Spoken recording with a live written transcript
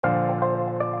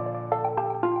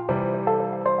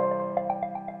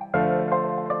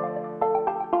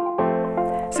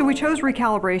So we chose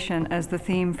recalibration as the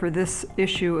theme for this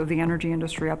issue of the Energy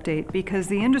Industry Update because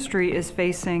the industry is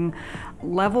facing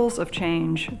levels of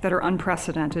change that are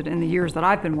unprecedented in the years that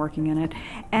I've been working in it,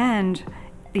 and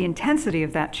the intensity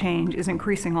of that change is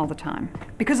increasing all the time.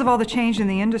 Because of all the change in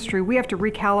the industry, we have to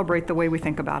recalibrate the way we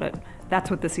think about it.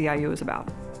 That's what this EIU is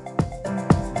about.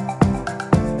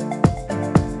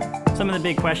 Some of the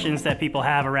big questions that people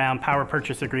have around power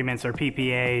purchase agreements or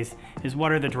PPAs is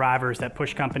what are the drivers that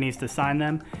push companies to sign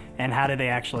them and how do they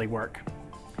actually work?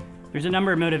 There's a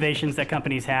number of motivations that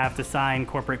companies have to sign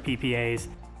corporate PPAs.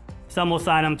 Some will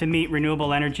sign them to meet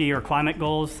renewable energy or climate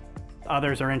goals.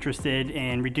 Others are interested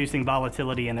in reducing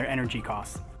volatility in their energy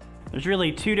costs. There's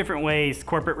really two different ways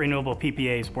corporate renewable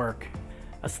PPAs work.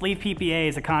 A sleeve PPA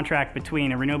is a contract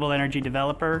between a renewable energy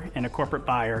developer and a corporate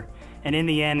buyer, and in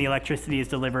the end, the electricity is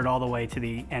delivered all the way to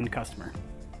the end customer.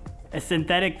 A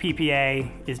synthetic PPA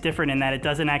is different in that it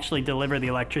doesn't actually deliver the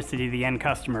electricity to the end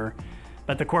customer,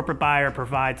 but the corporate buyer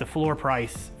provides a floor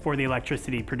price for the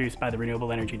electricity produced by the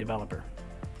renewable energy developer.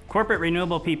 Corporate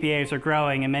renewable PPAs are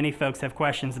growing, and many folks have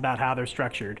questions about how they're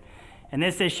structured. In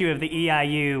this issue of the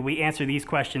EIU, we answer these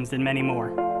questions and many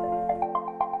more.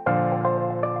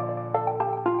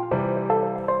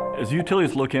 As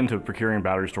utilities look into procuring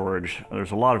battery storage, there's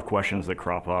a lot of questions that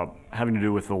crop up having to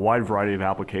do with the wide variety of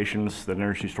applications that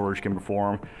energy storage can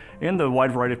perform and the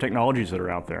wide variety of technologies that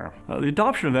are out there. The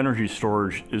adoption of energy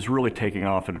storage is really taking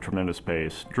off at a tremendous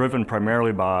pace, driven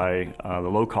primarily by the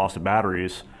low cost of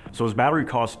batteries. So as battery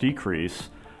costs decrease,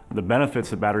 the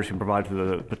benefits that batteries can provide to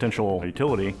the potential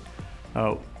utility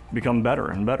become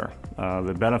better and better.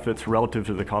 The benefits relative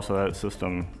to the cost of that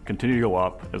system continue to go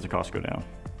up as the costs go down.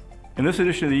 In this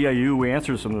edition of the EIU, we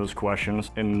answer some of those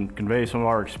questions and convey some of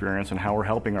our experience and how we're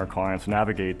helping our clients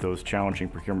navigate those challenging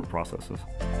procurement processes.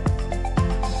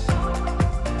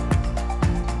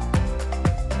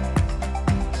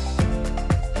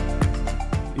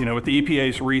 You know, with the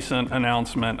EPA's recent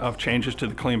announcement of changes to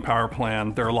the Clean Power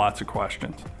Plan, there are lots of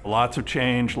questions. Lots of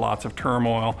change, lots of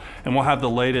turmoil, and we'll have the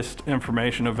latest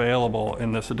information available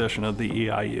in this edition of the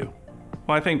EIU.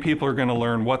 Well, I think people are going to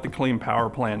learn what the Clean Power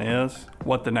Plan is,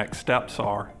 what the next steps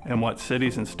are, and what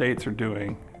cities and states are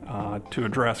doing to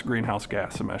address greenhouse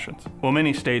gas emissions. Well,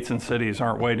 many states and cities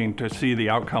aren't waiting to see the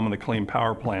outcome of the Clean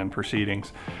Power Plan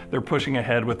proceedings. They're pushing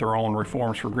ahead with their own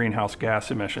reforms for greenhouse gas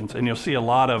emissions, and you'll see a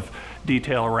lot of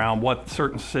detail around what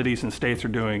certain cities and states are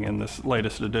doing in this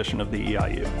latest edition of the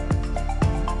EIU.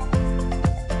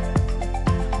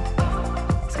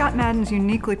 ScottMadden is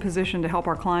uniquely positioned to help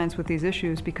our clients with these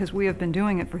issues because we have been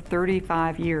doing it for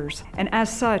 35 years. And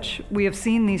as such, we have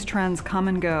seen these trends come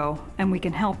and go, and we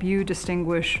can help you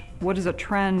distinguish what is a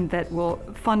trend that will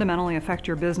fundamentally affect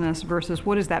your business versus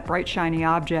what is that bright, shiny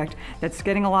object that's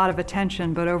getting a lot of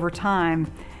attention, but over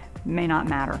time may not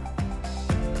matter.